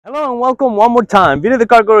Hello and welcome one more time. Vinnie the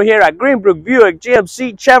Car Guru here at Greenbrook Buick,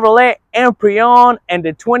 GMC, Chevrolet, and Pre-Owned, and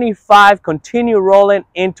the 25 continue rolling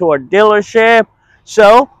into our dealership.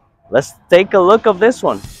 So let's take a look of this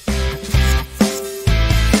one.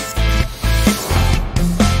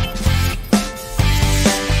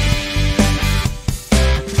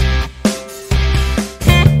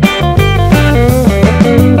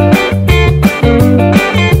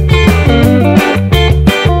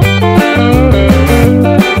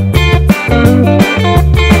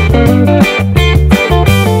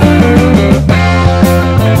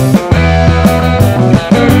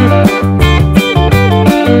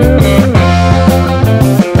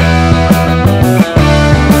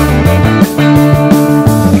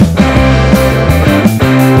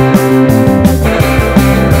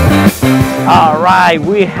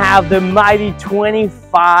 We have the mighty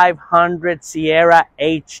 2500 Sierra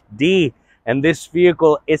HD, and this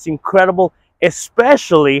vehicle is incredible,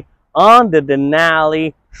 especially on the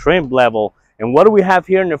Denali trim level. And what do we have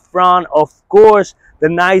here in the front? Of course, the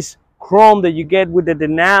nice chrome that you get with the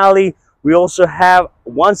Denali. We also have,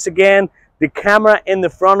 once again, the camera in the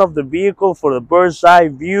front of the vehicle for the bird's eye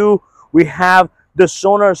view. We have the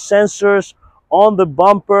sonar sensors on the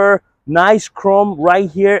bumper. Nice chrome right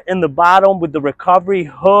here in the bottom with the recovery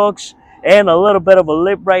hooks, and a little bit of a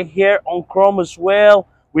lip right here on chrome as well.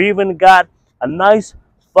 We even got a nice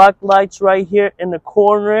fog lights right here in the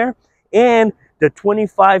corner, and the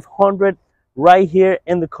 2500 right here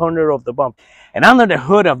in the corner of the bumper. And under the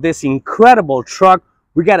hood of this incredible truck,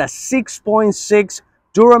 we got a 6.6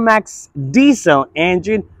 Duramax diesel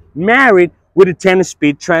engine married with a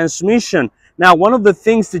 10-speed transmission. Now, one of the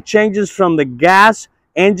things that changes from the gas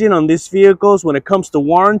engine on these vehicles when it comes to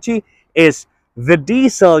warranty is the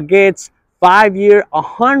diesel gets 5-year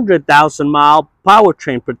 100,000-mile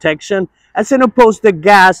powertrain protection, as opposed to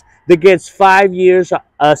gas that gets 5 years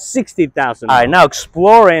 60,000. All right, now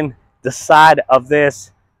exploring the side of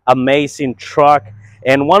this amazing truck,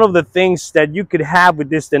 and one of the things that you could have with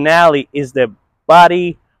this Denali is the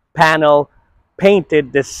body panel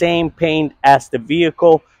painted the same paint as the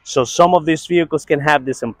vehicle. So some of these vehicles can have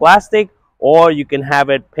this in plastic, or you can have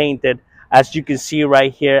it painted, as you can see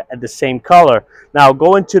right here, at the same color. Now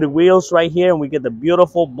going to the wheels right here, and we get the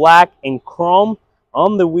beautiful black and chrome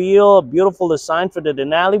on the wheel. A beautiful design for the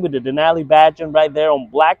Denali with the Denali badging right there on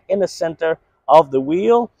black in the center of the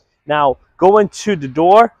wheel. Now going to the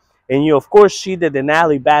door, and you of course see the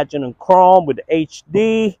Denali badging on chrome with the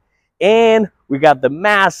HD, and we got the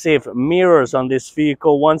massive mirrors on this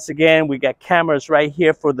vehicle. Once again, we got cameras right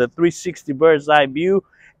here for the 360 bird's eye view.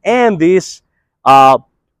 And these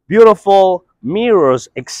beautiful mirrors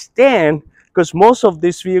extend, because most of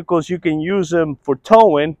these vehicles you can use them for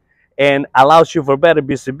towing, and allows you for better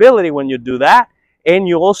visibility when you do that. And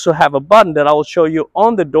you also have a button that I will show you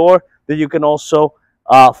on the door that you can also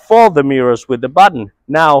fold the mirrors with the button.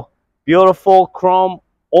 Now, beautiful chrome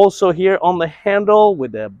also here on the handle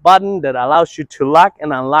with a button that allows you to lock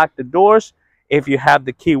and unlock the doors if you have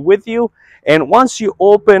the key with you. And once you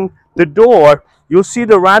open the door, you'll see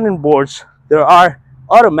the running boards. There are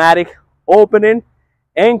automatic opening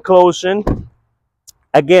and closing.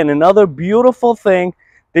 Again, another beautiful thing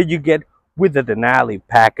that you get with the Denali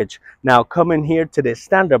package. Now coming here to the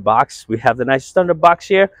standard box, we have the nice standard box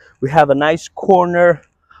here. We have a nice corner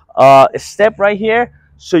step right here,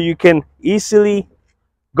 so you can easily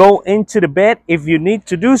go into the bed if you need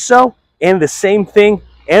to do so. And the same thing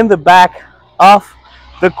in the back of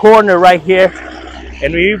the corner right here.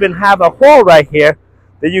 And we even have a hole right here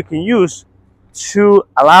that you can use to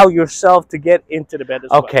allow yourself to get into the bed as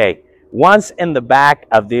well. Okay, once in the back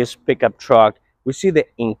of this pickup truck, we see the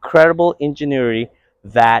incredible ingenuity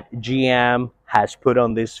that GM has put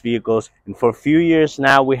on these vehicles. And for a few years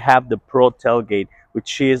now, we have the Pro tailgate,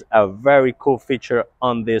 which is a very cool feature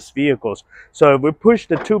on these vehicles. So if we push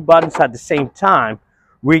the two buttons at the same time,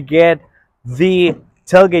 we get the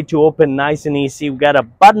tailgate to open nice and easy. We got a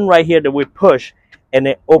button right here that we push, and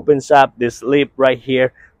it opens up this lip right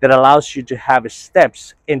here that allows you to have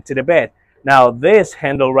steps into the bed. Now this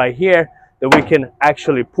handle right here that we can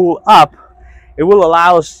actually pull up, it will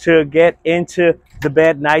allow us to get into the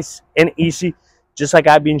bed nice and easy, just like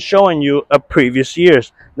I've been showing you previous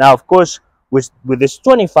years. Now of course, with this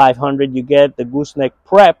 2500 you get the gooseneck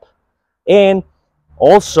prep, and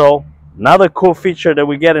also another cool feature that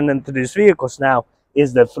we get into these vehicles now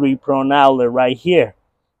is the 3-prong outlet right here.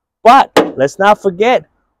 But let's not forget,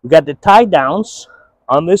 we got the tie downs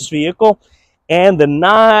on this vehicle, and the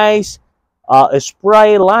nice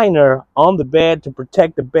spray liner on the bed to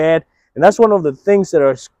protect the bed. And that's one of the things that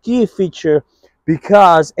are a key feature,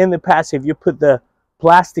 because in the past, if you put the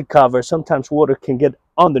plastic cover, sometimes water can get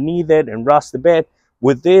underneath it and rust the bed.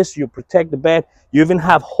 With this, you protect the bed. You even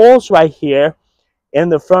have holes right here in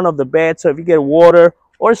the front of the bed, so if you get water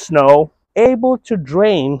or snow, able to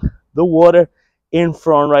drain the water in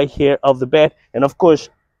front right here of the bed. And of course,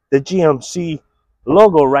 the GMC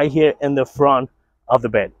logo right here in the front of the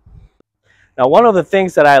bed. Now, one of the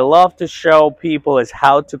things that I love to show people is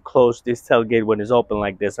how to close this tailgate when it's open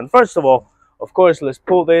like this. And first of all, of course, let's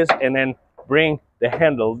pull this and then bring the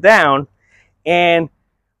handle down. And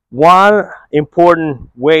one important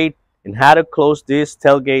way in how to close this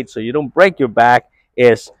tailgate so you don't break your back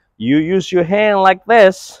is you use your hand like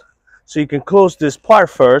this, so you can close this part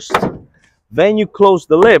first, then you close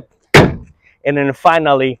the lip, and then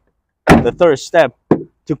finally the third step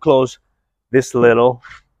to close this little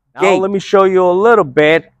gate. Now let me show you a little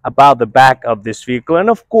bit about the back of this vehicle, and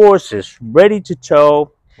of course it's ready to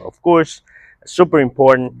tow, of course, super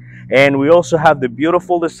important. And we also have the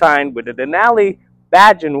beautiful design with the Denali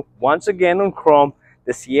badging once again on chrome,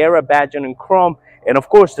 the Sierra badging in chrome, and of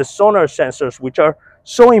course the sonar sensors, which are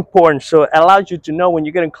so important. So it allows you to know when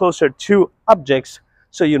you're getting closer to objects,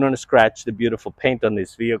 so you don't scratch the beautiful paint on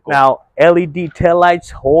this vehicle. Now, LED tail lights,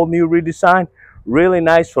 whole new redesign, really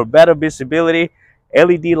nice for better visibility.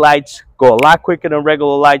 LED lights go a lot quicker than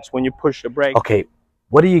regular lights when you push the brake. Okay,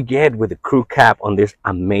 what do you get with the crew cab on this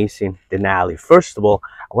amazing Denali? First of all,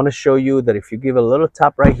 I want to show you that if you give a little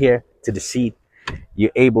tap right here to the seat,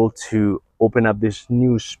 you're able to open up this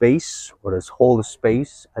new space, or this whole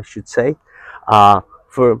space, I should say,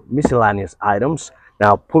 for miscellaneous items.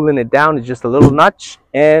 Now, pulling it down is just a little notch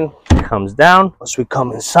and it comes down. Once we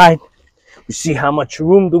come inside, we see how much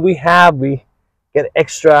room do we have. We get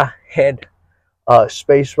extra head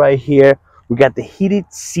space right here. We got the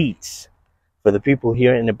heated seats for the people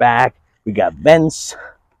here in the back. We got vents.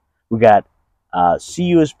 We got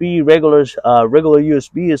CUSB, regular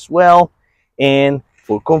USB as well. And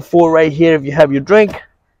for comfort right here, if you have your drink,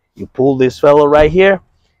 you pull this fellow right here,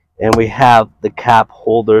 and we have the cup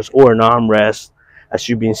holders or an armrest, as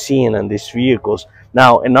you've been seeing on these vehicles.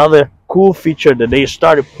 Now, another cool feature that they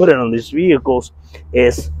started putting on these vehicles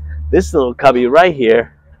is this little cubby right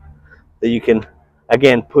here that you can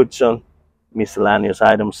again put some miscellaneous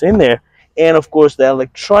items in there, and of course the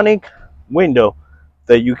electronic window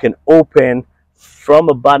that you can open from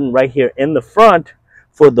a button right here in the front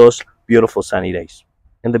for those beautiful sunny days.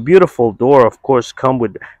 And the beautiful door, of course, come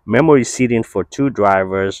with memory seating for 2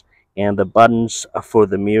 drivers, and the buttons for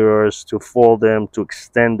the mirrors to fold them, to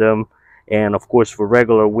extend them. And of course, for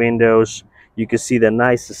regular windows, you can see the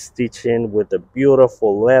nice stitching with the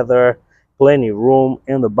beautiful leather, plenty room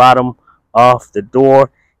in the bottom of the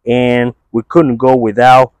door. And we couldn't go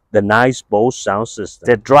without the nice Bose sound system.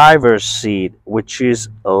 The driver's seat, which is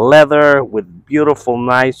leather with beautiful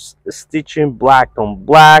nice stitching, black on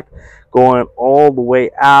black, going all the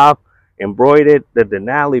way out, embroidered the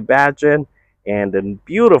Denali badging, and the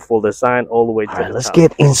beautiful design all the way to the top. Let's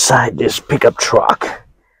get inside this pickup truck,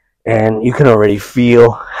 and you can already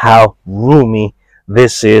feel how roomy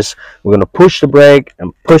this is. We're gonna push the brake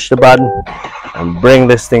and push the button and bring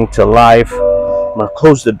this thing to life. I'm gonna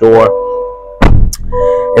close the door,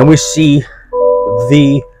 and we see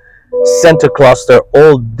the center cluster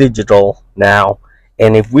all digital now.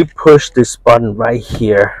 And if we push this button right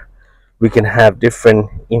here, we can have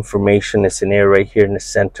different information. It's an area right here in the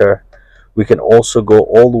center. We can also go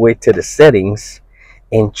all the way to the settings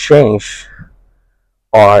and change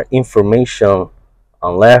our information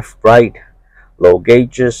on left, right, low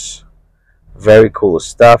gauges. Very cool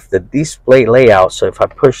stuff. The display layout, so if I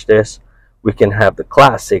push this, we can have the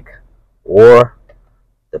classic or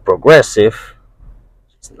the progressive.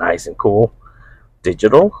 It's nice and cool.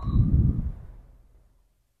 Digital.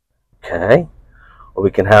 Okay. Or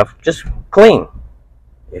we can have just clean.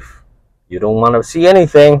 If you don't want to see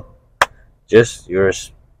anything, just your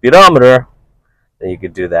speedometer, then you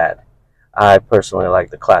could do that. I personally like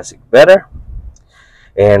the classic better.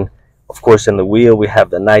 And of course, in the wheel, we have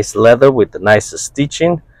the nice leather with the nice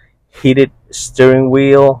stitching, heated steering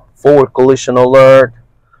wheel, forward collision alert,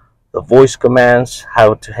 the voice commands,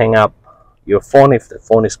 how to hang up your phone if the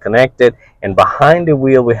phone is connected. And behind the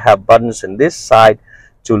wheel, we have buttons on this side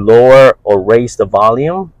to lower or raise the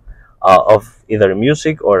volume of either the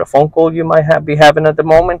music or the phone call you might be having at the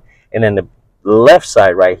moment. And then the left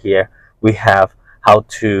side right here, we have how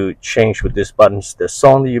to change with these buttons the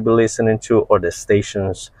song that you'll be listening to or the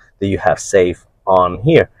stations that you have saved on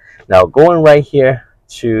here. Now going right here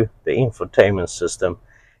to the infotainment system,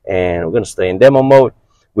 and we're going to stay in demo mode.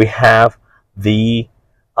 We have the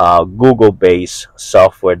Google-based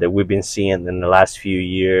software that we've been seeing in the last few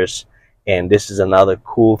years, and this is another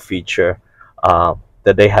cool feature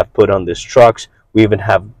that they have put on these trucks. We even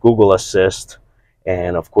have Google Assist,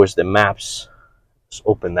 and of course the maps. Let's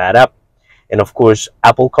open that up. And of course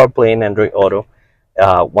Apple CarPlay and Android Auto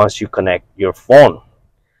once you connect your phone.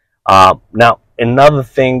 Now another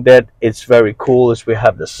thing that it's very cool is we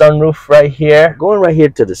have the sunroof right here, going right here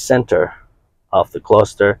to the center of the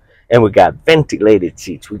cluster, and we got ventilated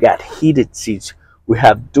seats, we got heated seats, we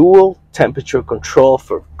have dual temperature control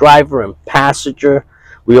for driver and passenger.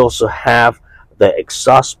 We also have the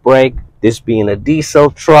exhaust brake, this being a diesel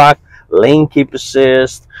truck, lane keep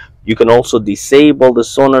assist. You can also disable the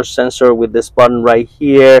sonar sensor with this button right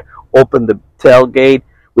here, open the tailgate,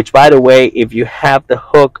 which by the way, if you have the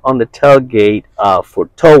hook on the tailgate for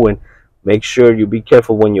towing, make sure you be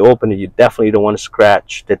careful when you open it. You definitely don't want to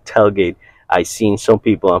scratch the tailgate. I've seen some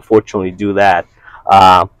people unfortunately do that,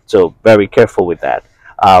 so very careful with that.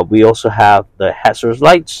 We also have the hazard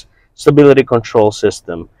lights, stability control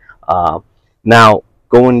system. Now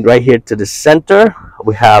going right here to the center,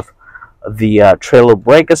 we have the trailer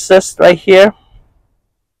brake assist right here.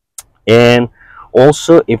 And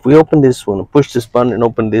also if we open this one and push this button and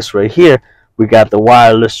open this right here, we got the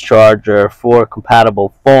wireless charger for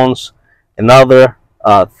compatible phones. Another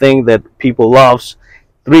thing that people loves,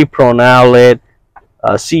 3-prong outlet,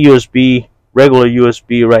 CUSB, regular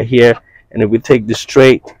USB right here. And if we take this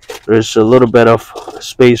straight, there's a little bit of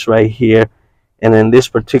space right here. And in this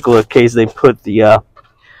particular case, they put the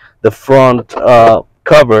front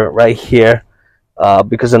cover right here,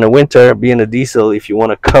 because in the winter, being a diesel, if you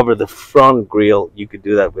want to cover the front grille, you could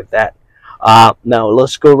do that with that. Now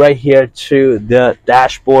let's go right here to the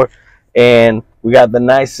dashboard, and we got the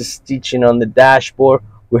nicest stitching on the dashboard.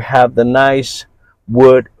 We have the nice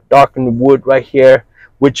wood, darkened wood right here,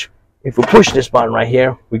 which if we push this button right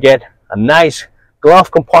here, we get a nice glove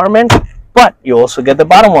compartment, but you also get the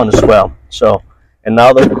bottom one as well. So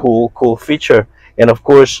another cool feature. And of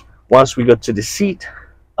course, once we go to the seat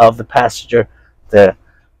of the passenger, the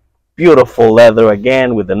beautiful leather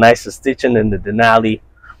again with the nicest stitching and the Denali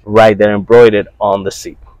right there embroidered on the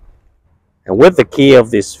seat. And with the key of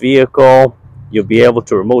this vehicle, you'll be able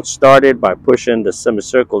to remote start it by pushing the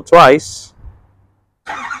semicircle twice,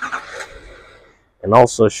 and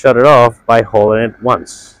also shut it off by holding it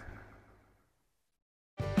once.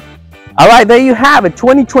 All right, there you have it,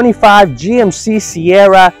 2025 GMC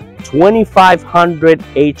Sierra 2500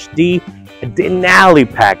 HD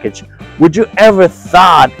Denali package. Would you ever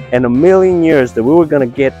thought in a million years that we were gonna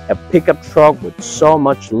get a pickup truck with so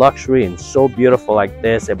much luxury and so beautiful like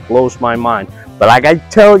this? It blows my mind. But like I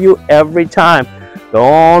tell you every time,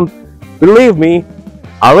 don't believe me,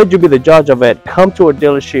 I'll let you be the judge of it. Come to a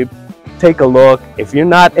dealership, take a look. If you're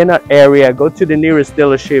not in our area, go to the nearest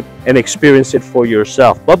dealership and experience it for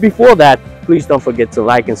yourself. But before that, please don't forget to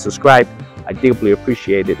like and subscribe. I deeply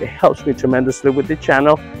appreciate it. It helps me tremendously with the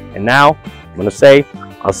channel. And now I'm gonna say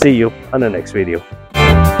I'll see you on the next video.